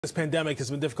This pandemic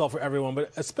has been difficult for everyone,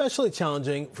 but especially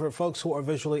challenging for folks who are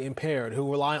visually impaired,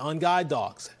 who rely on guide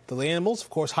dogs. The animals,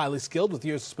 of course, highly skilled with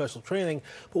years of special training,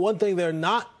 but one thing they're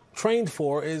not trained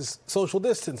for is social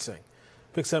distancing.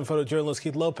 PIX photojournalist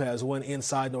Keith Lopez went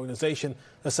inside an organization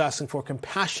that's asking for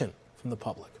compassion from the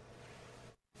public.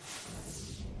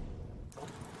 Oh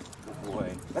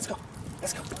boy, let's go.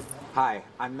 Hi,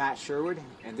 I'm Matt Sherwood,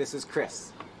 and this is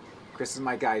Chris. Chris is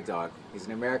my guide dog. He's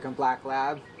an American Black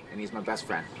Lab, and he's my best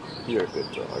friend. You're a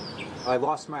good dog. I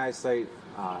lost my eyesight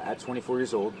at 24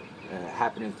 years old. It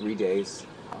happened in 3 days.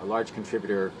 A large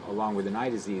contributor, along with an eye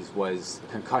disease, was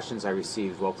concussions I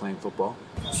received while playing football.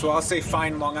 So I'll say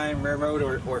find Long Island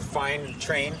Railroad or find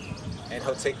train, and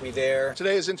he'll take me there.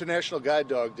 Today is International Guide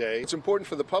Dog Day. It's important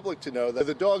for the public to know that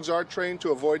the dogs are trained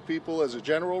to avoid people as a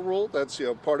general rule. That's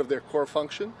part of their core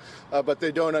function, but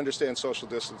they don't understand social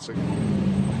distancing.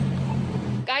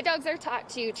 Guide dogs are taught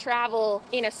to travel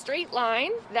in a straight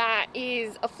line that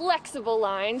is a flexible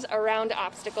line around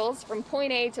obstacles from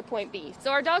point A to point B.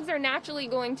 So our dogs are naturally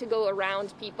going to go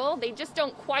around people. They just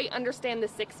don't quite understand the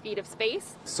 6 feet of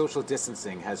space. Social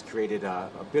distancing has created a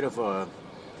bit of a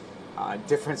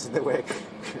difference in the way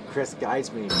Chris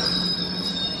guides me.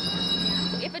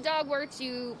 If a dog were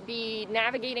to be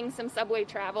navigating some subway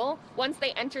travel, once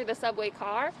they enter the subway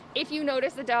car, if you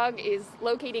notice a dog is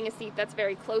locating a seat that's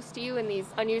very close to you in these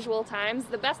unusual times,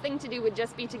 the best thing to do would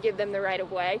just be to give them the right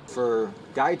of way. For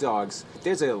guide dogs, if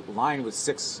there's a line with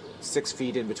six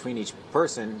feet in between each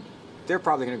person, they're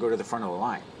probably going to go to the front of the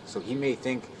line. So he may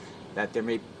think that there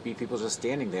may be people just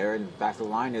standing there, and back of the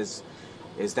line is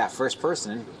that first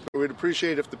person. We'd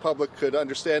appreciate if the public could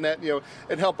understand that,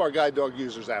 and help our guide dog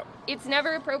users out. It's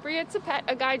never appropriate to pet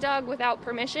a guide dog without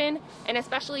permission, and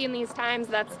especially in these times,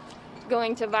 that's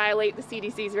going to violate the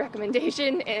CDC's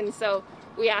recommendation. And so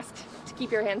we ask to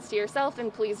keep your hands to yourself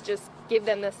and please just give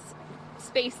them this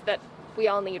space that we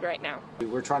all need right now.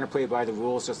 We're trying to play by the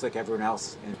rules just like everyone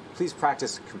else, and please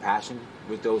practice compassion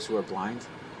with those who are blind.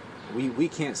 We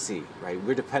can't see, right?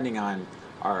 We're depending on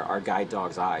our guide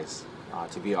dog's eyes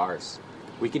to be ours.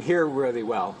 We can hear really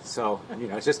well, so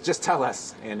just tell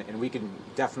us, and we can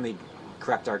definitely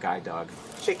correct our guide dog.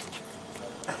 Shake.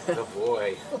 Good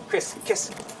boy. Chris, kiss.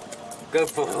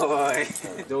 Good boy.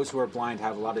 Those who are blind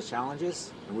have a lot of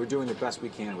challenges, and we're doing the best we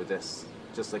can with this,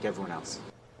 just like everyone else.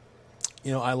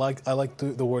 I like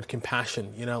the word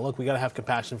compassion. Look, we got to have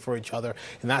compassion for each other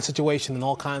in that situation, in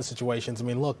all kinds of situations. I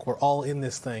mean, look, we're all in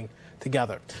this thing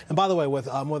together. And by the way,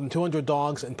 with more than 200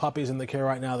 dogs and puppies in the care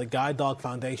right now, the Guide Dog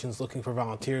Foundation is looking for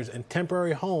volunteers and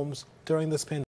temporary homes during this pandemic.